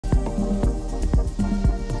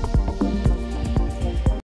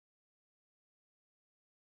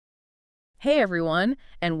Hey everyone,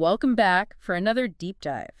 and welcome back for another deep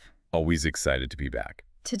dive. Always excited to be back.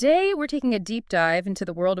 Today we're taking a deep dive into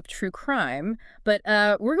the world of true crime, but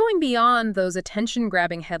we're going beyond those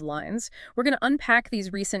attention-grabbing headlines. We're going to unpack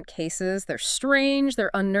these recent cases. They're strange, they're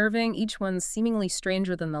unnerving, each one's seemingly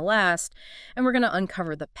stranger than the last, and we're going to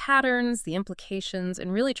uncover the patterns, the implications,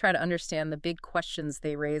 and really try to understand the big questions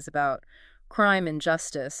they raise about crime and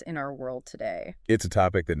justice in our world today. It's a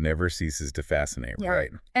topic that never ceases to fascinate, Yeah. right?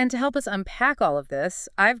 And to help us unpack all of this,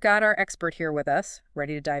 I've got our expert here with us,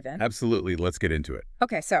 ready to dive in. Absolutely. Let's get into it.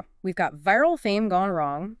 Okay, so we've got viral fame gone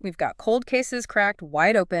wrong, we've got cold cases cracked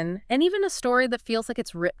wide open, and even a story that feels like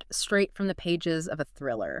it's ripped straight from the pages of a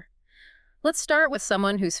thriller. Let's start with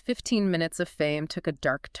someone whose 15 minutes of fame took a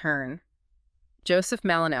dark turn. Joseph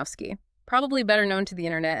Malinowski, probably better known to the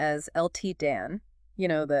internet as LT Dan,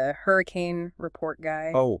 the hurricane report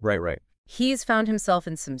guy. Oh, right. He's found himself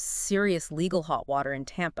in some serious legal hot water in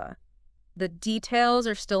Tampa. The details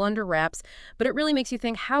are still under wraps, but it really makes you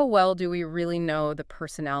think, how well do we really know the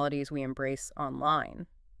personalities we embrace online?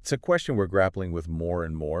 It's a question we're grappling with more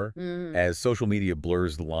and more Mm, as social media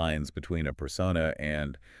blurs the lines between a persona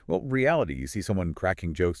and, well, reality. You see someone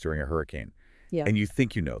cracking jokes during a hurricane, yeah. and you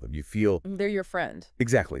think you know them. You feel They're your friend.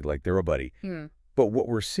 exactly like they're a buddy. Mm. But what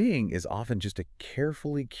we're seeing is often just a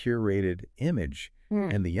carefully curated image.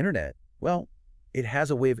 Mm. And the internet, well, it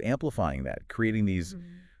has a way of amplifying that, creating these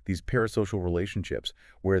parasocial relationships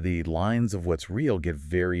where the lines of what's real get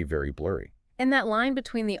very, very blurry. And that line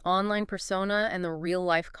between the online persona and the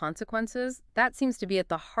real-life consequences, that seems to be at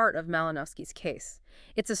the heart of Malinowski's case.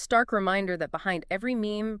 It's a stark reminder that behind every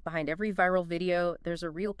meme, behind every viral video, there's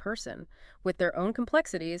a real person with their own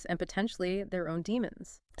complexities and potentially their own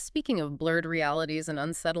demons. Speaking of blurred realities and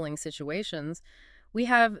unsettling situations, we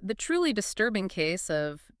have the truly disturbing case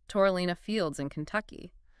of Toralina Fields in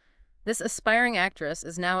Kentucky. This aspiring actress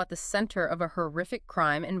is now at the center of a horrific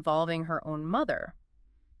crime involving her own mother.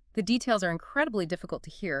 The details are incredibly difficult to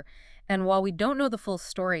hear, and while we don't know the full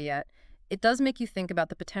story yet, it does make you think about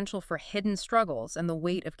the potential for hidden struggles and the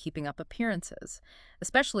weight of keeping up appearances,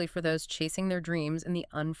 especially for those chasing their dreams in the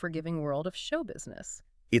unforgiving world of show business.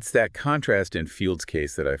 It's that contrast in Field's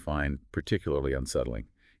case that I find particularly unsettling.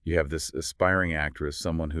 You have this aspiring actress,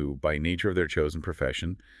 someone who, by nature of their chosen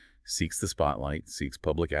profession, seeks the spotlight, seeks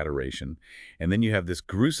public adoration, and then you have this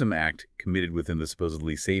gruesome act committed within the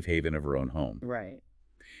supposedly safe haven of her own home. Right.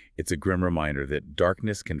 It's a grim reminder that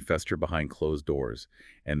darkness can fester behind closed doors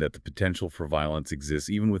and that the potential for violence exists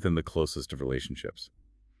even within the closest of relationships,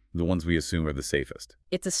 the ones we assume are the safest.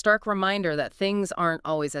 It's a stark reminder that things aren't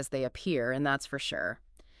always as they appear, and that's for sure.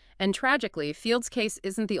 And tragically, Field's case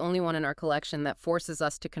isn't the only one in our collection that forces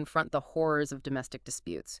us to confront the horrors of domestic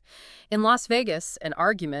disputes. In Las Vegas, an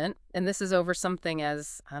argument, and this is over something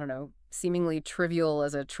as, seemingly trivial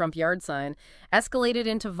as a Trump yard sign, escalated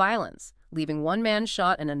into violence, leaving one man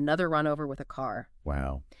shot and another run over with a car.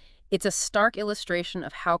 Wow. It's a stark illustration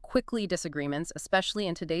of how quickly disagreements, especially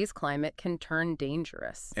in today's climate, can turn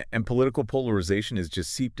dangerous. And political polarization has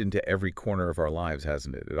just seeped into every corner of our lives,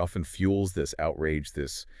 hasn't it? It often fuels this outrage,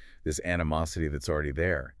 this animosity that's already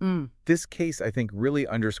there. Mm. This case, I think, really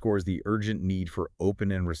underscores the urgent need for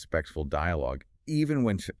open and respectful dialogue,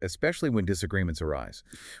 especially when disagreements arise.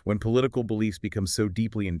 When political beliefs become so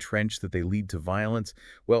deeply entrenched that they lead to violence,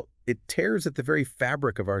 well, it tears at the very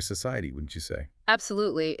fabric of our society, wouldn't you say?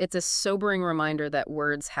 Absolutely. It's a sobering reminder that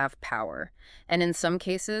words have power. And in some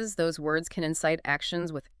cases, those words can incite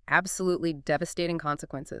actions with absolutely devastating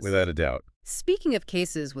consequences. Without a doubt. Speaking of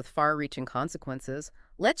cases with far-reaching consequences,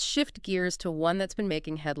 let's shift gears to one that's been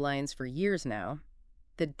making headlines for years now: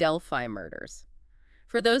 the Delphi murders.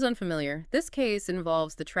 For those unfamiliar, this case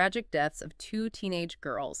involves the tragic deaths of two teenage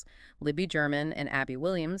girls, Libby German and Abby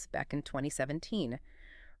Williams, back in 2017.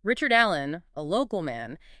 Richard Allen, a local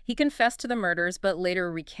man, he confessed to the murders but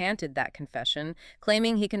later recanted that confession,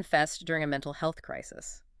 claiming he confessed during a mental health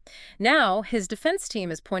crisis. Now, his defense team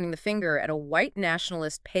is pointing the finger at a white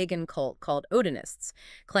nationalist pagan cult called Odinists,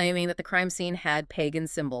 claiming that the crime scene had pagan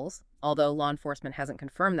symbols, although law enforcement hasn't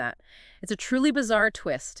confirmed that. It's a truly bizarre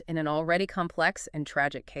twist in an already complex and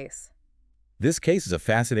tragic case. This case is a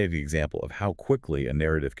fascinating example of how quickly a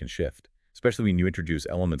narrative can shift, especially when you introduce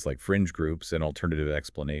elements like fringe groups and alternative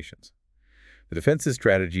explanations. The defense's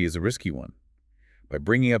strategy is a risky one. By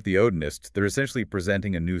bringing up the Odinists, they're essentially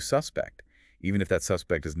presenting a new suspect, even if that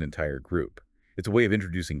suspect is an entire group. It's a way of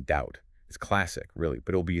introducing doubt. It's classic, really,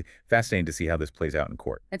 but it'll be fascinating to see how this plays out in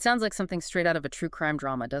court. It sounds like something straight out of a true crime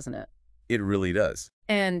drama, doesn't it? It really does.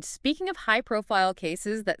 And speaking of high-profile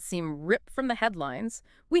cases that seem ripped from the headlines,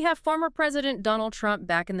 we have former President Donald Trump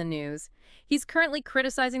back in the news. He's currently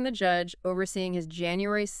criticizing the judge overseeing his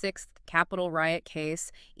January 6th Capitol riot case,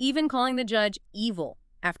 even calling the judge evil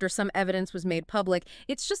after some evidence was made public.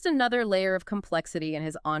 It's just another layer of complexity in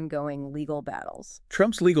his ongoing legal battles.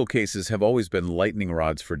 Trump's legal cases have always been lightning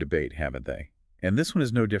rods for debate, haven't they? And this one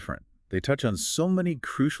is no different. They touch on so many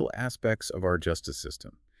crucial aspects of our justice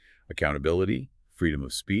system: accountability, freedom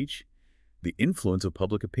of speech, the influence of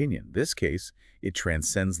public opinion. This case, it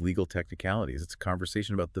transcends legal technicalities. It's a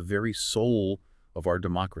conversation about the very soul of our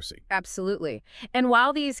democracy. Absolutely. And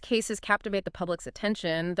while these cases captivate the public's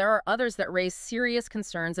attention, there are others that raise serious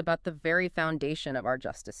concerns about the very foundation of our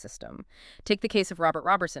justice system. Take the case of Robert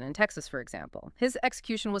Robertson in Texas, for example. His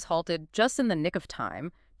execution was halted just in the nick of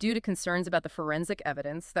time due to concerns about the forensic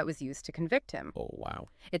evidence that was used to convict him. Oh, wow.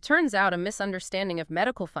 It turns out a misunderstanding of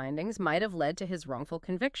medical findings might have led to his wrongful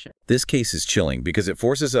conviction. This case is chilling because it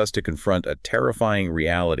forces us to confront a terrifying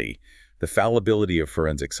reality: the fallibility of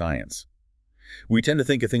forensic science. We tend to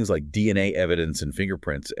think of things like DNA evidence and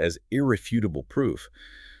fingerprints as irrefutable proof.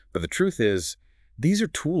 But the truth is, these are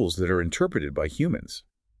tools that are interpreted by humans.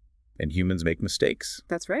 And humans make mistakes.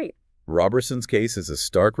 That's right. Robertson's case is a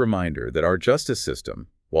stark reminder that our justice system,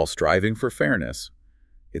 while striving for fairness,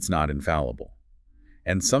 it's not infallible.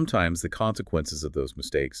 And sometimes the consequences of those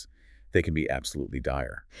mistakes, they can be absolutely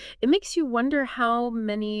dire. It makes you wonder how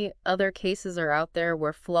many other cases are out there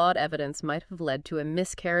where flawed evidence might have led to a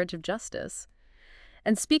miscarriage of justice.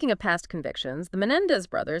 And speaking of past convictions, the Menendez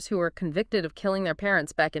brothers, who were convicted of killing their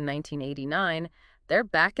parents back in 1989, they're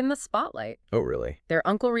back in the spotlight. Oh, really? Their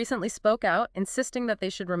uncle recently spoke out, insisting that they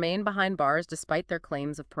should remain behind bars despite their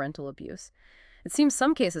claims of parental abuse. It seems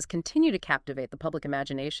some cases continue to captivate the public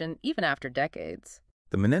imagination even after decades.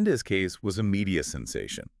 The Menendez case was a media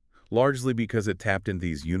sensation, largely because it tapped into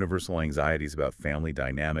these universal anxieties about family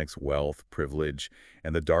dynamics, wealth, privilege,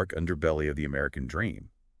 and the dark underbelly of the American dream.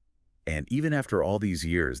 And even after all these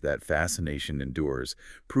years, that fascination endures,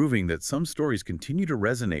 proving that some stories continue to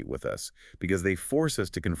resonate with us because they force us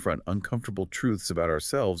to confront uncomfortable truths about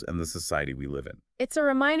ourselves and the society we live in. It's a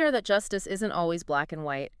reminder that justice isn't always black and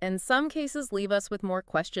white, and some cases leave us with more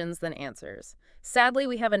questions than answers. Sadly,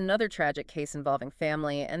 we have another tragic case involving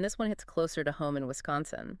family, and this one hits closer to home in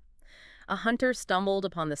Wisconsin. A hunter stumbled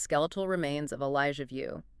upon the skeletal remains of Elijah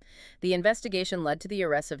View. The investigation led to the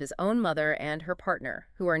arrest of his own mother and her partner,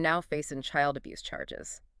 who are now facing child abuse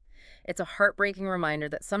charges. It's a heartbreaking reminder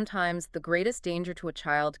that sometimes the greatest danger to a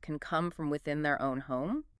child can come from within their own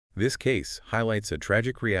home. This case highlights a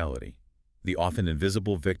tragic reality: the often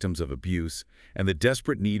invisible victims of abuse and the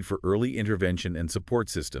desperate need for early intervention and support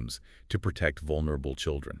systems to protect vulnerable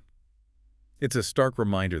children. It's a stark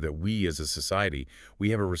reminder that we as a society, we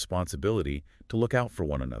have a responsibility to look out for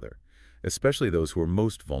one another, especially those who are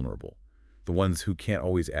most vulnerable, the ones who can't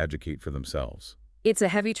always advocate for themselves. It's a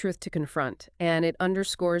heavy truth to confront, and it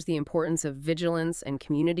underscores the importance of vigilance and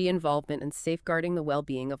community involvement in safeguarding the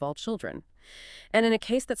well-being of all children. And in a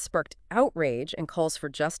case that sparked outrage and calls for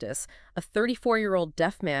justice, a 34-year-old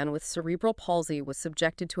deaf man with cerebral palsy was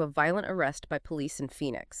subjected to a violent arrest by police in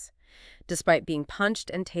Phoenix. Despite being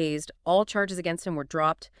punched and tased, all charges against him were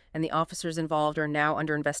dropped, and the officers involved are now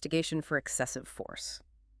under investigation for excessive force.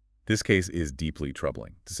 This case is deeply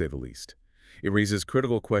troubling, to say the least. It raises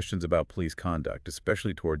critical questions about police conduct,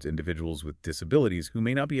 especially towards individuals with disabilities who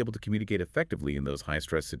may not be able to communicate effectively in those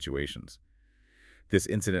high-stress situations. This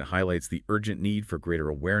incident highlights the urgent need for greater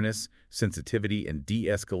awareness, sensitivity, and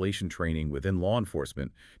de-escalation training within law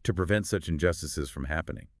enforcement to prevent such injustices from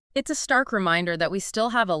happening. It's a stark reminder that we still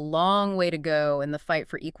have a long way to go in the fight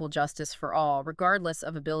for equal justice for all, regardless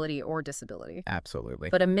of ability or disability. Absolutely.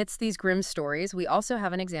 But amidst these grim stories, we also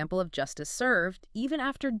have an example of justice served, even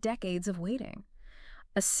after decades of waiting.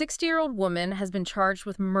 A 60-year-old woman has been charged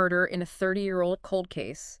with murder in a 30-year-old cold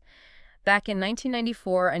case. Back in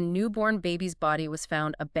 1994, a newborn baby's body was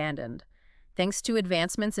found abandoned. Thanks to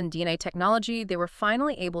advancements in DNA technology, they were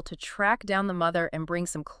finally able to track down the mother and bring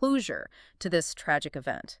some closure to this tragic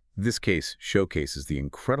event. This case showcases the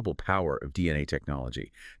incredible power of DNA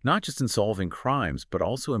technology, not just in solving crimes, but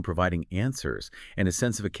also in providing answers and a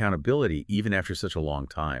sense of accountability even after such a long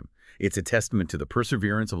time. It's a testament to the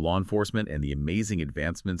perseverance of law enforcement and the amazing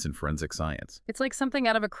advancements in forensic science. It's like something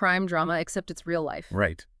out of a crime drama, except it's real life.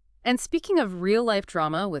 Right. And speaking of real-life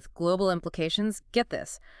drama with global implications, get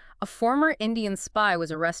this. A former Indian spy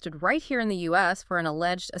was arrested right here in the U.S. for an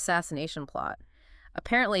alleged assassination plot.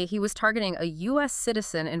 Apparently, he was targeting a U.S.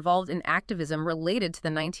 citizen involved in activism related to the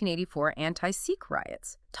 1984 anti-Sikh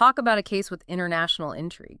riots. Talk about a case with international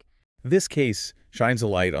intrigue. This case shines a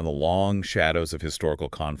light on the long shadows of historical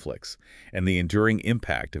conflicts and the enduring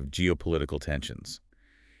impact of geopolitical tensions.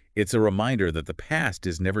 It's a reminder that the past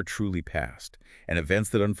is never truly past, and events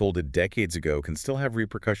that unfolded decades ago can still have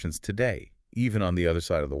repercussions today, even on the other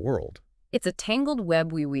side of the world. It's a tangled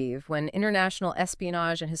web we weave when international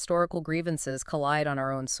espionage and historical grievances collide on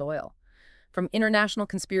our own soil. From international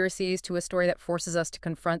conspiracies to a story that forces us to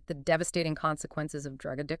confront the devastating consequences of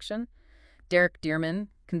drug addiction, Derek Dearman,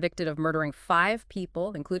 convicted of murdering 5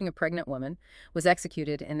 people, including a pregnant woman, was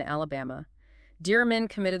executed in Alabama. Dearman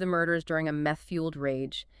committed the murders during a meth-fueled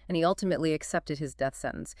rage, and he ultimately accepted his death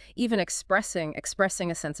sentence, even expressing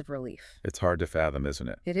a sense of relief. It's hard to fathom, isn't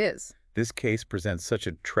it? It is. This case presents such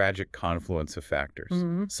a tragic confluence of factors: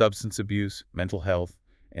 Mhm. substance abuse, mental health,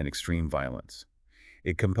 and extreme violence.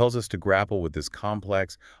 It compels us to grapple with this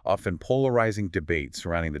complex, often polarizing debate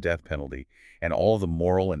surrounding the death penalty and all the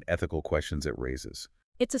moral and ethical questions it raises.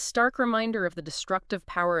 It's a stark reminder of the destructive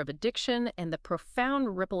power of addiction and the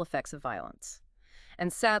profound ripple effects of violence.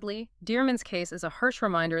 And sadly, Dearman's case is a harsh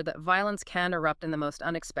reminder that violence can erupt in the most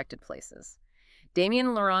unexpected places. Damian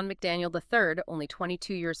Laron McDaniel III, only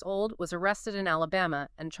 22 years old, was arrested in Alabama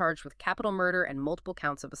and charged with capital murder and multiple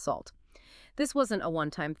counts of assault. This wasn't a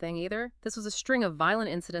one-time thing either. This was a string of violent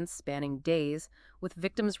incidents spanning days, with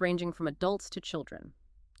victims ranging from adults to children.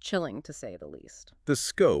 Chilling, to say the least. The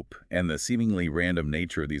scope and the seemingly random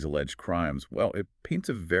nature of these alleged crimes, well, it paints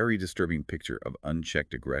a very disturbing picture of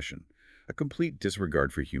unchecked aggression, a complete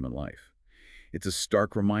disregard for human life. It's a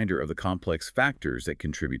stark reminder of the complex factors that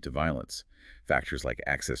contribute to violence. Factors like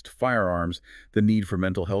access to firearms, the need for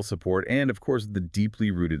mental health support, and, of course, the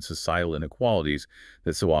deeply rooted societal inequalities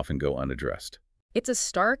that so often go unaddressed. It's a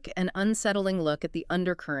stark and unsettling look at the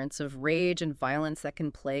undercurrents of rage and violence that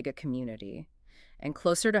can plague a community. And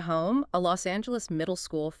closer to home, a Los Angeles middle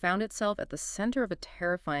school found itself at the center of a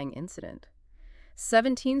terrifying incident.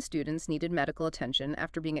 17 students needed medical attention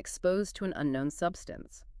after being exposed to an unknown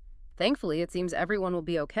substance. Thankfully, it seems everyone will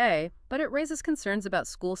be okay, but it raises concerns about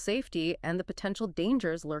school safety and the potential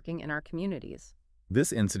dangers lurking in our communities.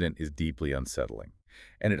 This incident is deeply unsettling,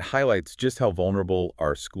 and it highlights just how vulnerable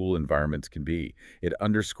our school environments can be. It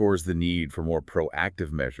underscores the need for more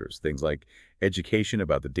proactive measures, things like education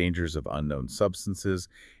about the dangers of unknown substances,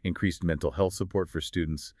 increased mental health support for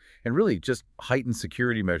students, and really just heightened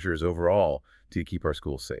security measures overall to keep our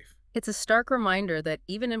schools safe. It's a stark reminder that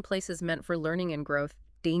even in places meant for learning and growth,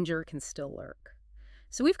 danger can still lurk.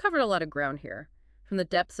 So we've covered a lot of ground here. From the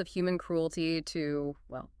depths of human cruelty to,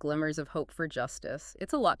 well, glimmers of hope for justice.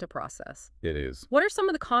 It's a lot to process. It is. What are some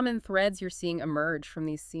of the common threads you're seeing emerge from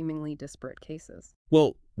these seemingly disparate cases?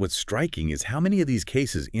 Well, what's striking is how many of these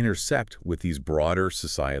cases intersect with these broader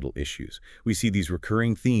societal issues. We see these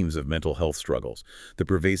recurring themes of mental health struggles, the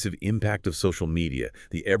pervasive impact of social media,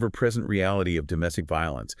 the ever-present reality of domestic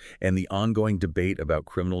violence, and the ongoing debate about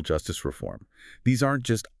criminal justice reform. These aren't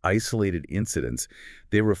just isolated incidents.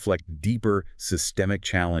 They reflect deeper, systemic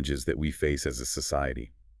challenges that we face as a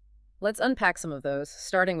society. Let's unpack some of those,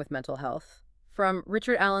 starting with mental health. From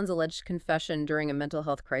Richard Allen's alleged confession during a mental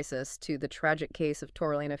health crisis to the tragic case of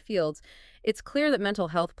Toralena Fields, it's clear that mental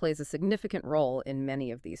health plays a significant role in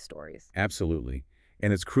many of these stories. Absolutely.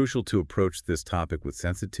 And it's crucial to approach this topic with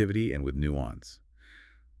sensitivity and with nuance,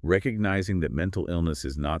 recognizing that mental illness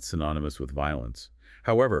is not synonymous with violence.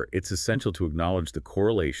 However, it's essential to acknowledge the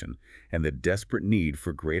correlation and the desperate need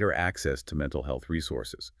for greater access to mental health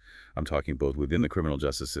resources. I'm talking both within the criminal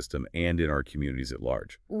justice system and in our communities at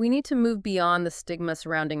large. We need to move beyond the stigma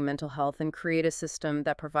surrounding mental health and create a system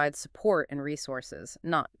that provides support and resources,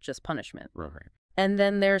 not just punishment. Right. And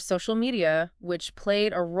then there's social media, which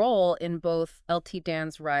played a role in both LT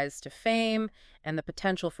Dan's rise to fame and the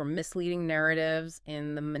potential for misleading narratives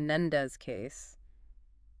in the Menendez case.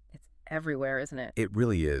 It's everywhere, isn't it? It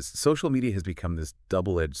really is. Social media has become this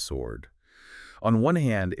double-edged sword. On one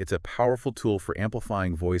hand, it's a powerful tool for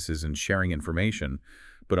amplifying voices and sharing information,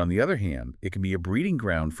 but on the other hand, it can be a breeding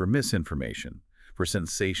ground for misinformation, for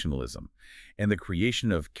sensationalism, and the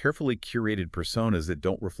creation of carefully curated personas that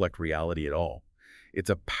don't reflect reality at all. It's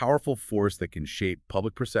a powerful force that can shape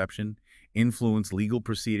public perception, influence legal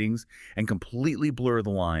proceedings, and completely blur the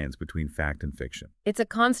lines between fact and fiction. It's a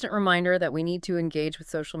constant reminder that we need to engage with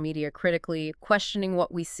social media critically, questioning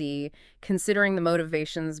what we see, considering the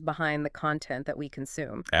motivations behind the content that we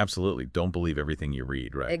consume. Absolutely. Don't believe everything you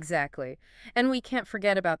read, right? Exactly. And we can't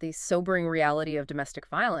forget about the sobering reality of domestic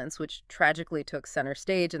violence, which tragically took center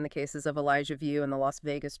stage in the cases of Elijah View and the Las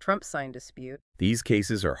Vegas Trump sign dispute. These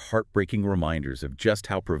cases are heartbreaking reminders of just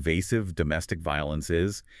how pervasive domestic violence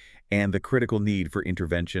is and the critical need for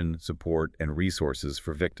intervention, support, and resources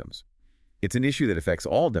for victims. It's an issue that affects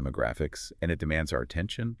all demographics, and it demands our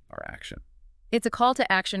attention, our action. It's a call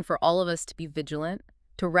to action for all of us to be vigilant,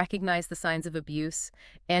 to recognize the signs of abuse,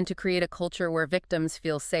 and to create a culture where victims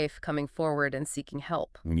feel safe coming forward and seeking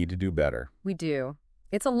help. We need to do better. We do.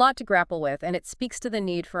 It's a lot to grapple with, and it speaks to the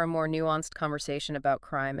need for a more nuanced conversation about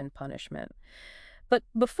crime and punishment. But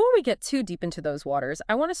before we get too deep into those waters,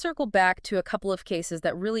 I want to circle back to a couple of cases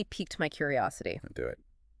that really piqued my curiosity. Do it.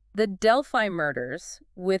 The Delphi murders,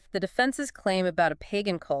 with the defense's claim about a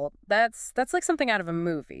pagan cult, that's like something out of a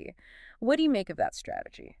movie. What do you make of that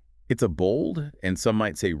strategy? It's a bold, and some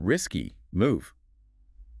might say risky, move.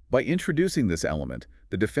 By introducing this element,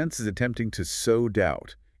 the defense is attempting to sow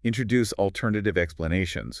doubt, introduce alternative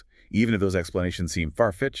explanations, even if those explanations seem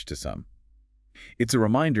far-fetched to some. It's a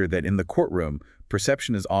reminder that in the courtroom,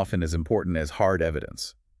 perception is often as important as hard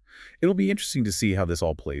evidence. It'll be interesting to see how this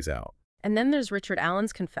all plays out. And then there's Richard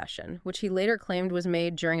Allen's confession, which he later claimed was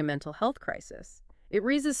made during a mental health crisis. It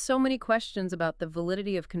raises so many questions about the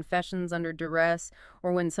validity of confessions under duress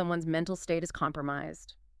or when someone's mental state is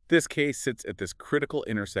compromised. This case sits at this critical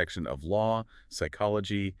intersection of law,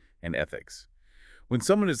 psychology, and ethics. When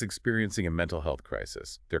someone is experiencing a mental health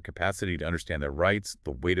crisis, their capacity to understand their rights,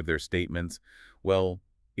 the weight of their statements, well,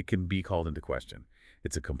 it can be called into question.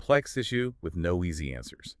 It's a complex issue with no easy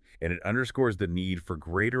answers, and it underscores the need for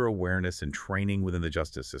greater awareness and training within the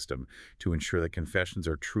justice system to ensure that confessions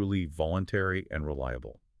are truly voluntary and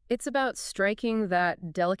reliable. It's about striking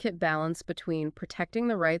that delicate balance between protecting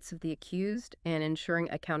the rights of the accused and ensuring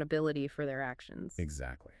accountability for their actions.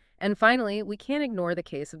 Exactly. And finally, we can't ignore the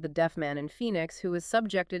case of the deaf man in Phoenix who was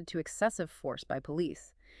subjected to excessive force by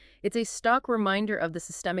police. It's a stark reminder of the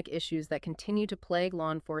systemic issues that continue to plague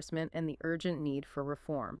law enforcement and the urgent need for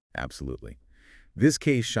reform. Absolutely. This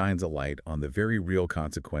case shines a light on the very real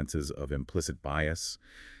consequences of implicit bias,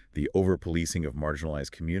 the over-policing of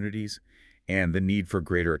marginalized communities, and the need for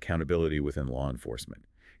greater accountability within law enforcement.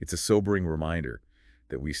 It's a sobering reminder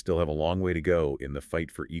that we still have a long way to go in the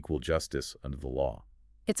fight for equal justice under the law.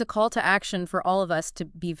 It's a call to action for all of us to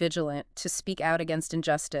be vigilant, to speak out against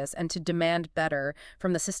injustice, and to demand better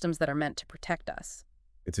from the systems that are meant to protect us.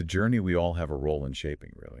 It's a journey we all have a role in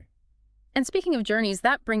shaping, really. And speaking of journeys,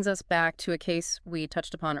 that brings us back to a case we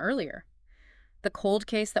touched upon earlier. The cold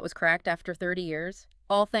case that was cracked after 30 years,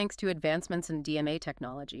 all thanks to advancements in DNA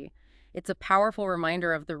technology. It's a powerful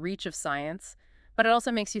reminder of the reach of science, but it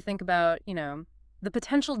also makes you think about, the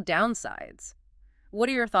potential downsides. What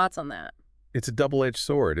are your thoughts on that? It's a double-edged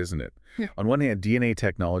sword, isn't it? Yeah. On one hand, DNA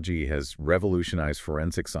technology has revolutionized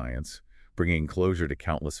forensic science, bringing closure to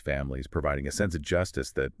countless families, providing a sense of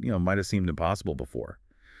justice that, might have seemed impossible before.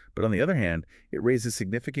 But on the other hand, it raises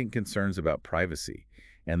significant concerns about privacy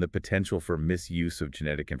and the potential for misuse of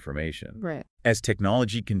genetic information. Right. As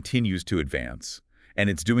technology continues to advance, and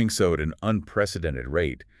it's doing so at an unprecedented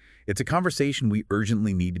rate, it's a conversation we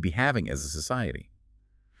urgently need to be having as a society.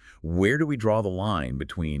 Where do we draw the line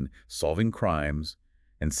between solving crimes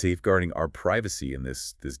and safeguarding our privacy in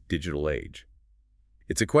this digital age?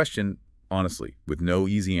 It's a question, honestly, with no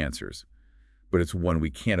easy answers, but it's one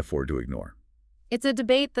we can't afford to ignore. It's a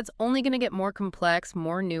debate that's only going to get more complex,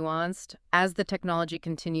 more nuanced, as the technology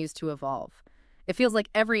continues to evolve. It feels like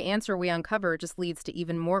every answer we uncover just leads to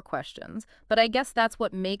even more questions. But I guess that's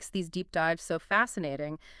what makes these deep dives so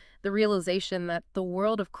fascinating, the realization that the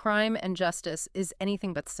world of crime and justice is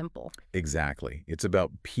anything but simple. Exactly. It's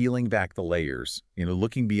about peeling back the layers,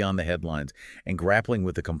 looking beyond the headlines and grappling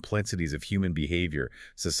with the complexities of human behavior,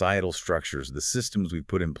 societal structures, the systems we've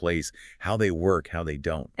put in place, how they work, how they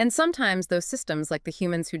don't. And sometimes those systems, like the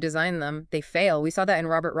humans who design them, they fail. We saw that in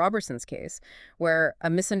Robert Robertson's case, where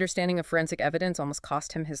a misunderstanding of forensic evidence almost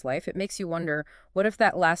cost him his life. It makes you wonder, what if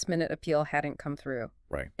that last-minute appeal hadn't come through?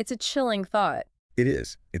 Right. It's a chilling thought. It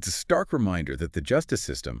is. It's a stark reminder that the justice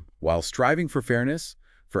system, while striving for fairness,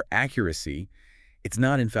 for accuracy, it's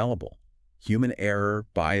not infallible. Human error,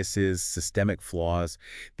 biases, systemic flaws,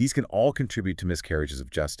 these can all contribute to miscarriages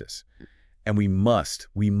of justice. And we must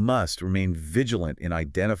remain vigilant in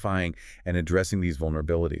identifying and addressing these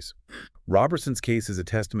vulnerabilities. Robertson's case is a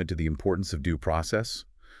testament to the importance of due process,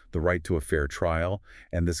 the right to a fair trial,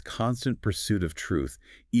 and this constant pursuit of truth,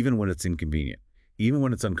 even when it's inconvenient, even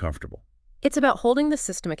when it's uncomfortable. It's about holding the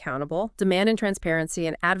system accountable, demanding transparency,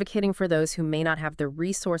 and advocating for those who may not have the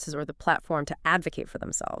resources or the platform to advocate for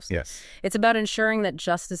themselves. Yes. It's about ensuring that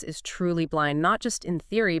justice is truly blind, not just in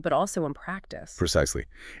theory, but also in practice. Precisely.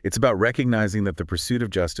 It's about recognizing that the pursuit of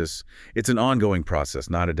justice, it's an ongoing process,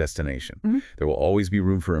 not a destination. There will always be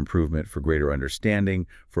room for improvement, for greater understanding,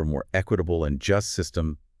 for a more equitable and just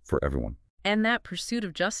system for everyone. And that pursuit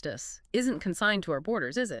of justice isn't consigned to our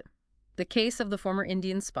borders, is it? The case of the former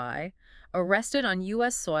Indian spy, arrested on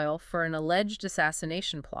U.S. soil for an alleged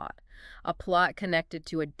assassination plot, a plot connected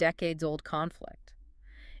to a decades-old conflict.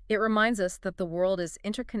 It reminds us that the world is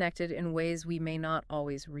interconnected in ways we may not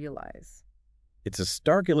always realize. It's a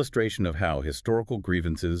stark illustration of how historical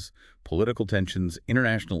grievances, political tensions,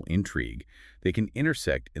 international intrigue, they can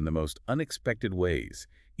intersect in the most unexpected ways,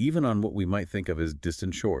 even on what we might think of as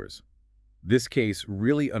distant shores. This case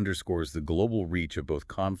really underscores the global reach of both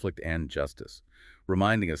conflict and justice,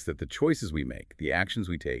 reminding us that the choices we make, the actions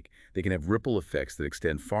we take, they can have ripple effects that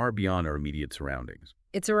extend far beyond our immediate surroundings.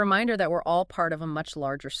 It's a reminder that we're all part of a much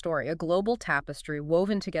larger story, a global tapestry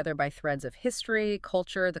woven together by threads of history,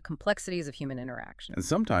 culture, the complexities of human interaction. And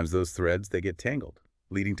sometimes those threads, they get tangled,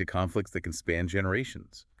 leading to conflicts that can span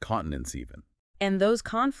generations, continents even. And those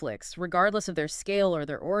conflicts, regardless of their scale or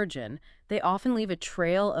their origin, they often leave a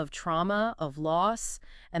trail of trauma, of loss,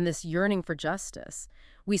 and this yearning for justice.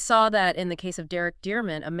 We saw that in the case of Derek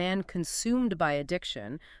Dearman, a man consumed by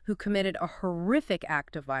addiction who committed a horrific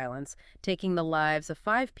act of violence, taking the lives of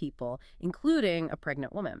 5 people, including a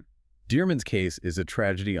pregnant woman. Dearman's case is a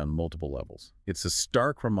tragedy on multiple levels. It's a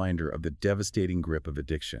stark reminder of the devastating grip of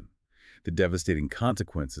addiction, the devastating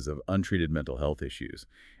consequences of untreated mental health issues,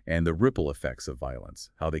 and the ripple effects of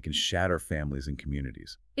violence, how they can shatter families and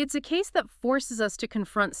communities. It's a case that forces us to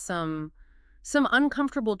confront some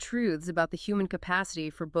uncomfortable truths about the human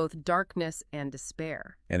capacity for both darkness and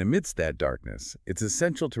despair. And amidst that darkness, it's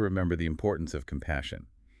essential to remember the importance of compassion,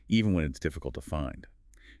 even when it's difficult to find.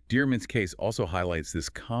 Dearman's case also highlights this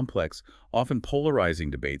complex, often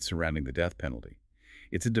polarizing debate surrounding the death penalty.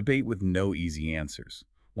 It's a debate with no easy answers,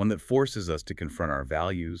 one that forces us to confront our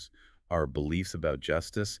values, our beliefs about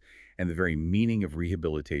justice, and the very meaning of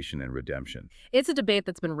rehabilitation and redemption. It's a debate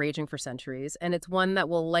that's been raging for centuries, and it's one that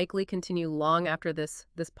will likely continue long after this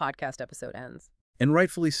podcast episode ends. And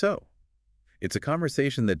rightfully so. It's a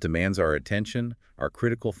conversation that demands our attention, our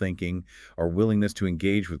critical thinking, our willingness to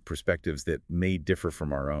engage with perspectives that may differ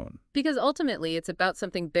from our own. Because ultimately, it's about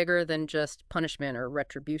something bigger than just punishment or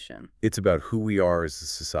retribution. It's about who we are as a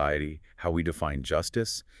society, how we define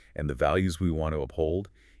justice, and the values we want to uphold,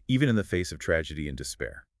 even in the face of tragedy and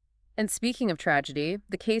despair. And speaking of tragedy,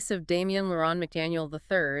 the case of Damien Laurent McDaniel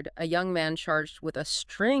III, a young man charged with a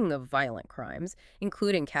string of violent crimes,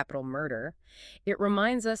 including capital murder, it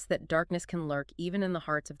reminds us that darkness can lurk even in the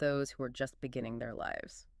hearts of those who are just beginning their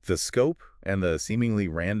lives. The scope and the seemingly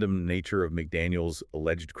random nature of McDaniel's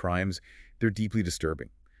alleged crimes, they're deeply disturbing.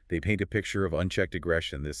 They paint a picture of unchecked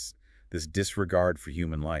aggression, this disregard for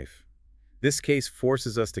human life. This case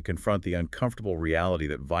forces us to confront the uncomfortable reality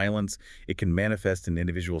that violence, it can manifest in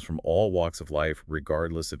individuals from all walks of life,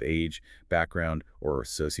 regardless of age, background, or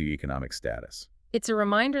socioeconomic status. It's a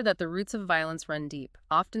reminder that the roots of violence run deep,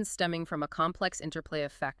 often stemming from a complex interplay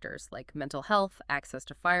of factors like mental health, access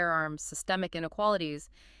to firearms, systemic inequalities,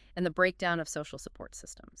 and the breakdown of social support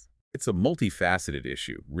systems. It's a multifaceted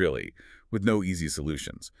issue, really, with no easy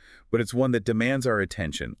solutions. But it's one that demands our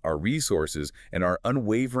attention, our resources, and our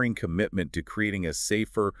unwavering commitment to creating a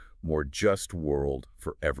safer, more just world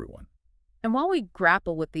for everyone. And while we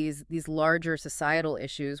grapple with these larger societal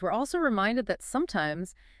issues, we're also reminded that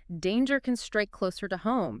sometimes danger can strike closer to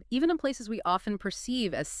home, even in places we often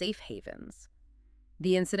perceive as safe havens.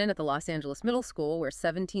 The incident at the Los Angeles Middle School, where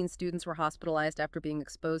 17 students were hospitalized after being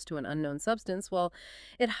exposed to an unknown substance, well,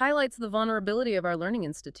 it highlights the vulnerability of our learning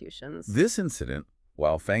institutions. This incident,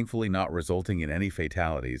 while thankfully not resulting in any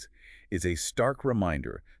fatalities, is a stark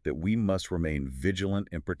reminder that we must remain vigilant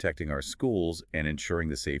in protecting our schools and ensuring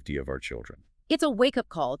the safety of our children. It's a wake-up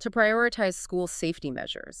call to prioritize school safety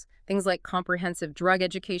measures, things like comprehensive drug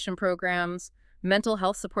education programs, mental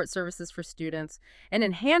health support services for students, and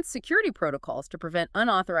enhanced security protocols to prevent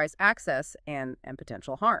unauthorized access and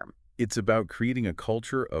potential harm. It's about creating a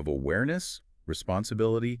culture of awareness,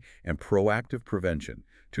 responsibility, and proactive prevention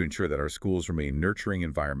to ensure that our schools remain nurturing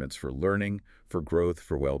environments for learning, for growth,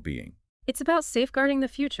 for well-being. It's about safeguarding the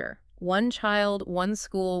future, one child, one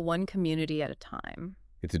school, one community at a time.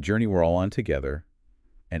 It's a journey we're all on together,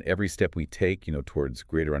 and every step we take, towards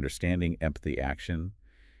greater understanding, empathy, action,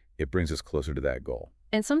 it brings us closer to that goal.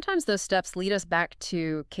 And sometimes those steps lead us back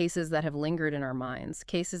to cases that have lingered in our minds,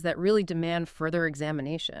 cases that really demand further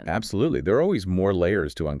examination. Absolutely. There are always more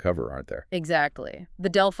layers to uncover, aren't there? Exactly. The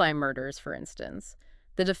Delphi murders, for instance.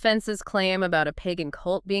 The defense's claim about a pagan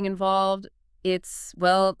cult being involved, it's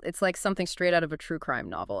like something straight out of a true crime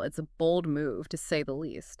novel. It's a bold move, to say the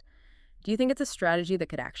least. Do you think it's a strategy that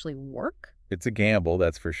could actually work? It's a gamble,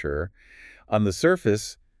 that's for sure. On the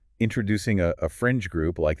surface, introducing a fringe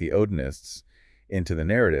group like the Odinists, into the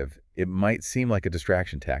narrative, it might seem like a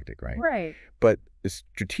distraction tactic, right? Right. But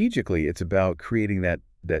strategically, it's about creating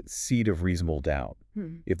that seed of reasonable doubt.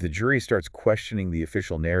 Hmm. If the jury starts questioning the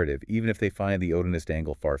official narrative, even if they find the Odinist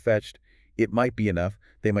angle far-fetched, it might be enough.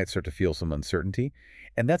 They might start to feel some uncertainty.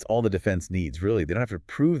 And that's all the defense needs, really. They don't have to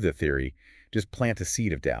prove the theory, just plant a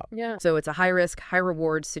seed of doubt. Yeah. So it's a high risk, high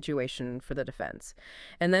reward situation for the defense.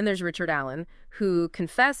 And then there's Richard Allen, who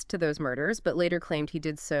confessed to those murders, but later claimed he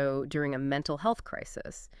did so during a mental health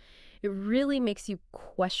crisis. It really makes you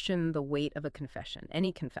question the weight of a confession,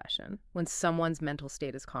 any confession, when someone's mental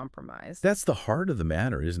state is compromised. That's the heart of the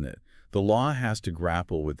matter, isn't it? The law has to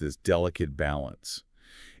grapple with this delicate balance.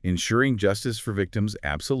 Ensuring justice for victims,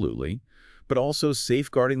 absolutely, but also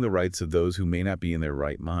safeguarding the rights of those who may not be in their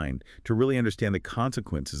right mind to really understand the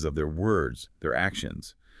consequences of their words, their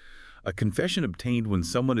actions. A confession obtained when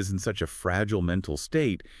someone is in such a fragile mental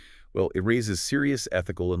state, well, it raises serious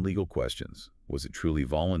ethical and legal questions. Was it truly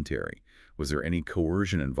voluntary? Was there any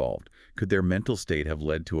coercion involved? Could their mental state have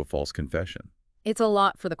led to a false confession? It's a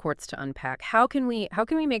lot for the courts to unpack. How can we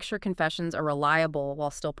make sure confessions are reliable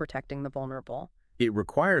while still protecting the vulnerable? It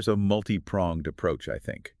requires a multi-pronged approach, I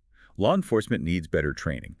think. Law enforcement needs better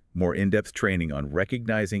training, more in-depth training on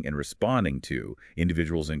recognizing and responding to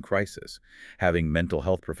individuals in crisis. Having mental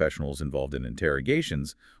health professionals involved in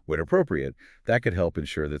interrogations, when appropriate, that could help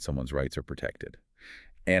ensure that someone's rights are protected.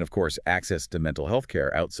 And of course, access to mental health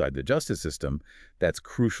care outside the justice system, that's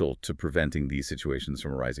crucial to preventing these situations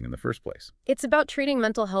from arising in the first place. It's about treating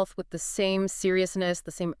mental health with the same seriousness,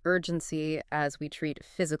 the same urgency as we treat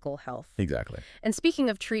physical health. Exactly. And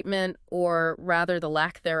speaking of treatment, or rather the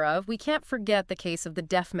lack thereof, we can't forget the case of the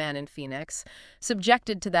deaf man in Phoenix,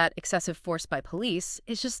 subjected to that excessive force by police.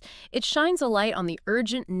 It shines a light on the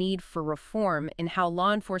urgent need for reform in how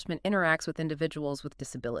law enforcement interacts with individuals with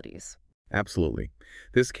disabilities. Absolutely.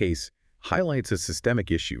 This case highlights a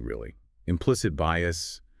systemic issue, really. Implicit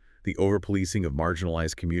bias, the over-policing of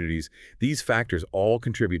marginalized communities, these factors all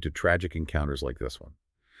contribute to tragic encounters like this one.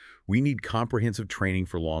 We need comprehensive training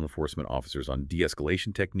for law enforcement officers on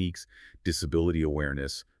de-escalation techniques, disability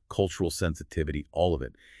awareness, cultural sensitivity, all of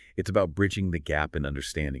it. It's about bridging the gap in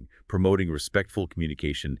understanding, promoting respectful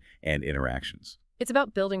communication and interactions. It's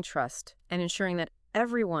about building trust and ensuring that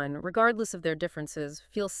everyone, regardless of their differences,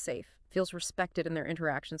 feels safe, feels respected in their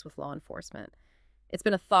interactions with law enforcement. It's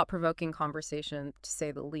been a thought-provoking conversation, to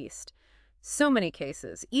say the least. So many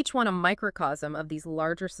cases, each one a microcosm of these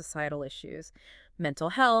larger societal issues. Mental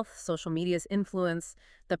health, social media's influence,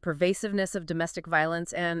 the pervasiveness of domestic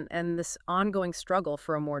violence, and this ongoing struggle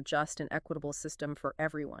for a more just and equitable system for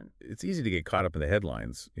everyone. It's easy to get caught up in the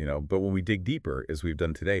headlines, but when we dig deeper, as we've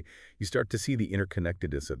done today, you start to see the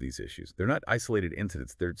interconnectedness of these issues. They're not isolated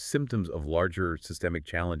incidents. They're symptoms of larger systemic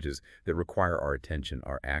challenges that require our attention,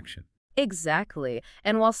 our action. Exactly.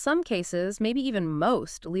 And while some cases, maybe even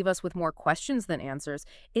most, leave us with more questions than answers,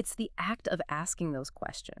 it's the act of asking those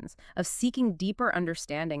questions, of seeking deeper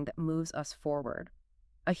understanding that moves us forward.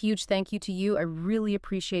 A huge thank you to you. I really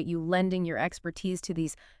appreciate you lending your expertise to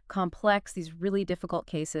these complex, these really difficult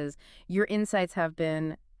cases. Your insights have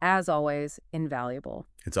been, as always, invaluable.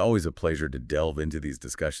 It's always a pleasure to delve into these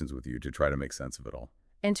discussions with you to try to make sense of it all.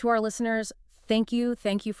 And to our listeners, thank you.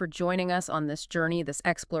 Thank you for joining us on this journey, this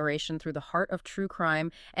exploration through the heart of true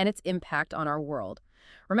crime and its impact on our world.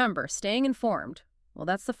 Remember, staying informed, well,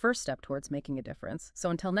 that's the first step towards making a difference. So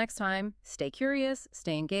until next time, stay curious,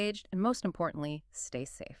 stay engaged, and most importantly, stay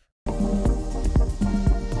safe.